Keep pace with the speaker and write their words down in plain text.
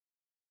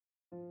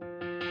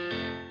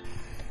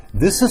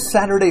This is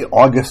Saturday,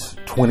 August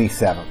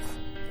 27th.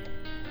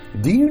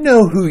 Do you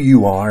know who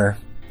you are?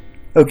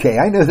 Okay,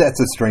 I know that's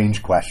a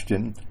strange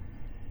question.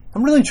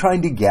 I'm really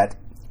trying to get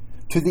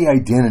to the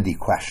identity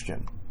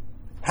question.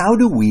 How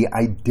do we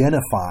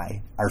identify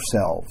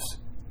ourselves?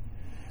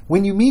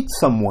 When you meet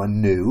someone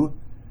new,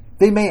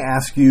 they may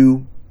ask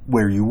you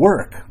where you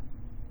work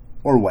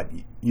or what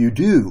you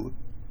do.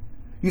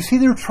 You see,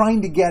 they're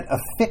trying to get a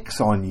fix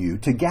on you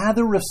to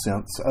gather a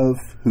sense of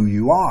who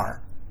you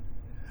are.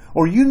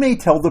 Or you may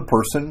tell the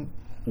person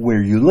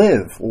where you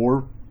live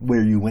or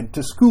where you went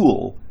to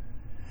school.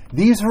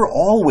 These are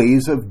all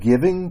ways of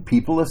giving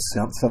people a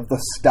sense of the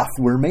stuff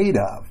we're made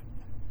of.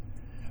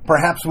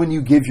 Perhaps when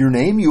you give your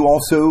name, you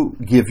also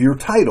give your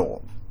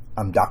title.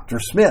 I'm Dr.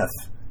 Smith.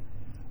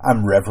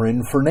 I'm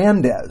Reverend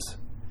Fernandez.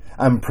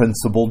 I'm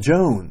Principal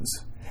Jones.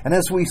 And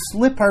as we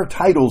slip our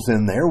titles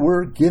in there,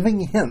 we're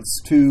giving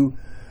hints to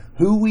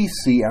who we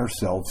see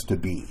ourselves to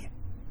be.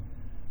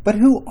 But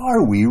who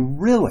are we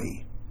really?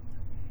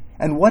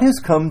 And what has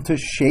come to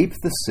shape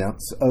the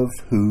sense of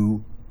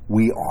who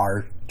we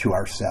are to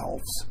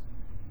ourselves?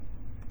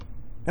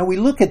 Now we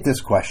look at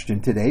this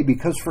question today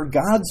because for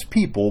God's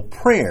people,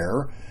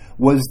 prayer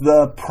was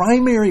the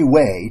primary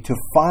way to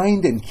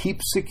find and keep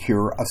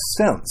secure a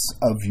sense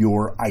of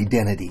your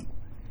identity.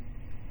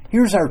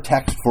 Here's our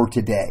text for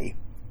today.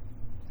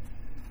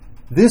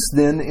 This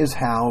then is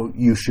how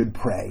you should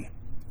pray.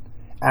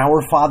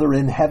 Our Father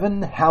in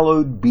heaven,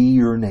 hallowed be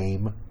your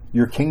name.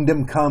 Your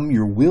kingdom come,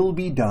 your will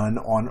be done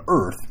on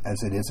earth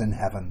as it is in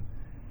heaven.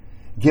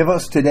 Give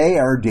us today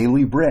our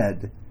daily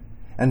bread,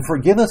 and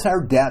forgive us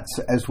our debts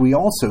as we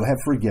also have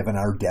forgiven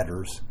our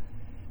debtors.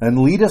 And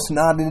lead us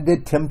not into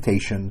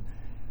temptation,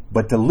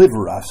 but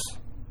deliver us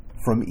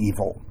from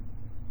evil.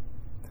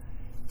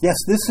 Yes,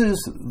 this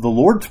is the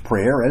Lord's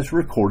Prayer as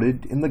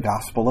recorded in the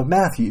Gospel of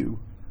Matthew.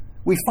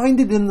 We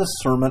find it in the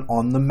Sermon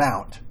on the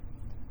Mount.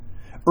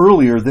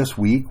 Earlier this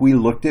week, we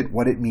looked at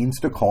what it means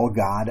to call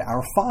God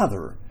our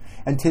Father.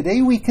 And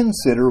today we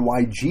consider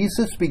why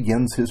Jesus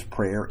begins his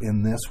prayer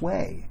in this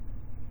way.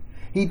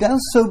 He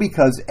does so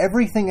because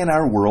everything in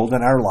our world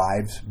and our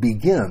lives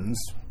begins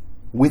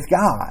with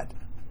God.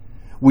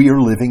 We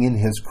are living in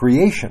his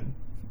creation.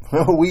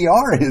 We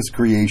are his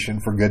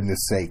creation, for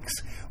goodness sakes.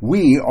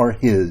 We are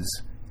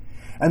his.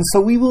 And so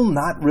we will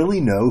not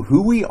really know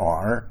who we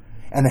are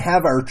and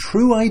have our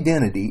true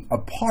identity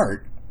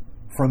apart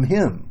from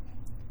him.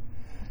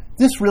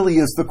 This really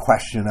is the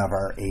question of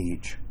our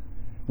age.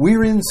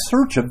 We're in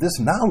search of this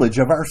knowledge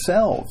of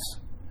ourselves.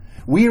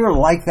 We are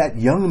like that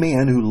young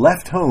man who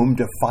left home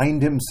to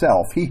find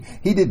himself. He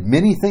did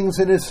many things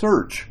in his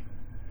search,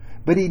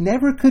 but he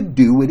never could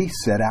do what he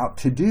set out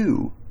to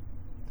do.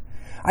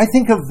 I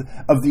think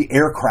of the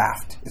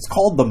aircraft. It's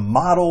called the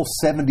Model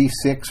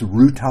 76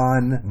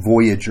 Rutan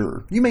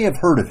Voyager. You may have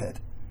heard of it.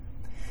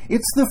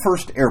 It's the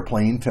first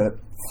airplane to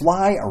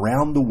fly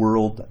around the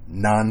world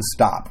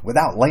nonstop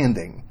without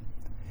landing.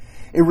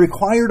 It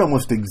required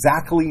almost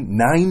exactly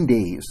 9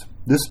 days.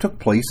 This took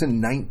place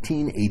in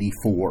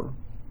 1984.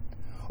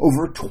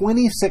 Over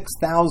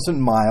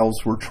 26,000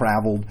 miles were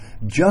traveled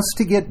just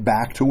to get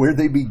back to where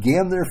they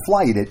began their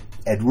flight at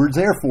Edwards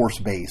Air Force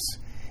Base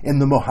in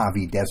the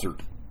Mojave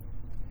Desert.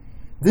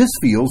 This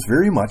feels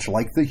very much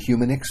like the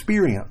human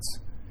experience.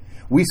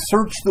 We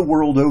search the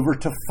world over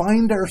to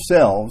find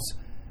ourselves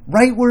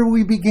right where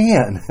we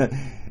began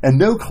and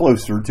no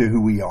closer to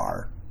who we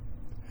are.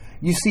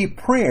 You see,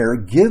 prayer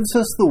gives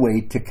us the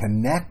way to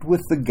connect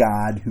with the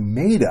God who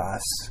made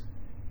us,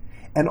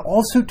 and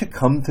also to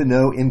come to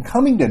know, in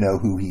coming to know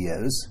who he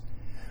is,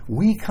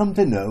 we come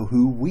to know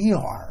who we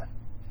are.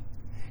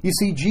 You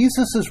see,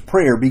 Jesus'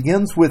 prayer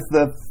begins with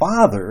the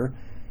Father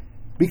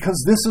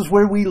because this is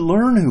where we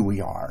learn who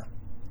we are.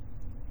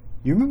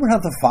 You remember how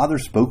the Father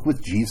spoke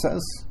with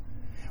Jesus?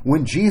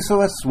 When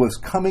Jesus was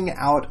coming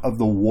out of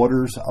the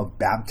waters of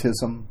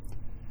baptism,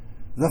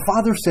 the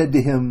Father said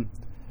to him,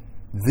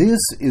 "This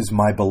is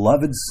my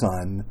beloved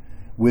Son,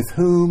 with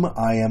whom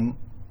I am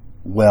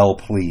well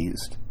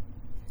pleased."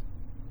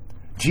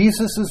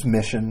 Jesus'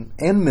 mission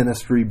and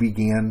ministry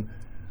began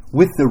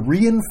with the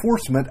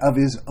reinforcement of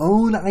his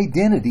own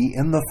identity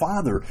in the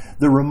Father,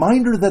 the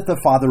reminder that the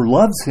Father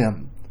loves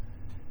him.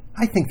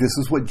 I think this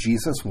is what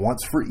Jesus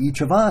wants for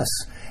each of us.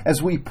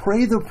 As we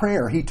pray the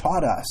prayer he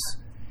taught us,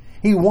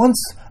 he wants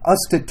us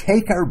to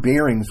take our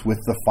bearings with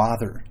the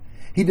Father.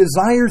 He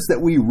desires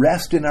that we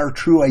rest in our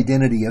true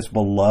identity as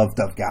beloved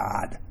of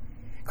God,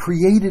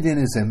 created in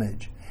his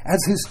image,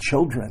 as his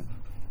children.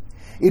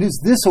 It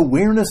is this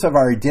awareness of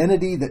our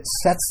identity that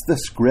sets the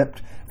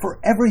script for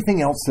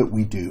everything else that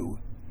we do.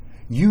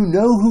 You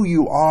know who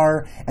you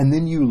are, and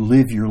then you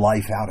live your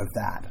life out of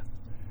that.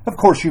 Of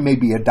course, you may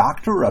be a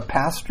doctor, a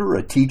pastor,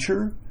 a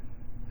teacher,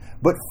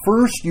 but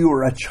first you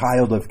are a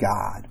child of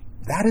God.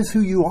 That is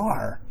who you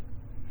are.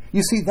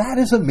 You see, that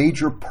is a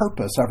major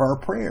purpose of our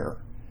prayer.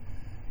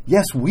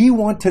 Yes, we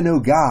want to know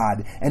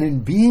God, and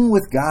in being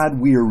with God,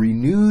 we are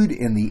renewed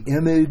in the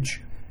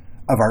image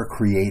of our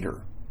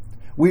Creator.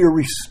 We are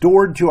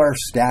restored to our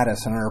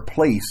status and our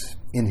place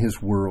in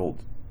his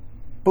world.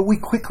 But we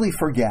quickly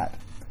forget,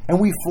 and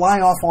we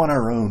fly off on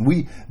our own.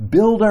 We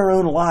build our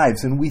own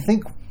lives, and we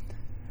think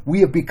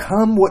we have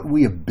become what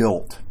we have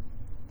built.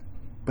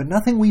 But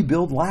nothing we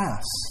build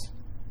lasts,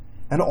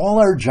 and all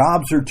our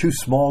jobs are too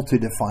small to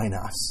define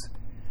us.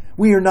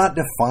 We are not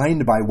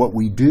defined by what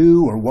we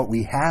do or what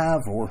we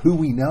have or who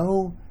we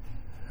know.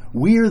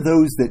 We are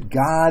those that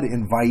God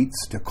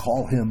invites to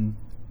call him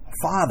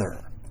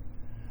Father,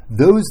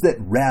 those that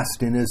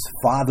rest in his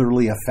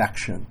fatherly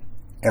affection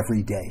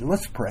every day.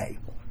 Let's pray.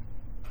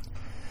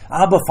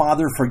 Abba,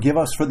 Father, forgive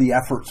us for the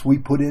efforts we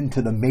put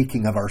into the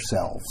making of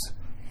ourselves,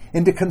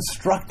 into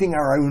constructing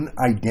our own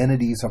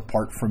identities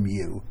apart from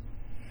you.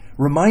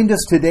 Remind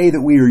us today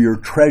that we are your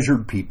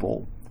treasured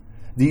people,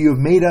 that you have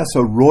made us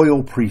a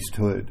royal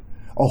priesthood,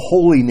 a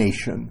holy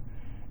nation,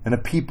 and a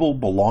people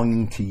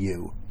belonging to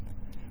you.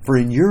 For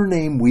in your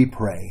name we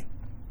pray.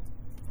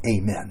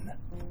 Amen.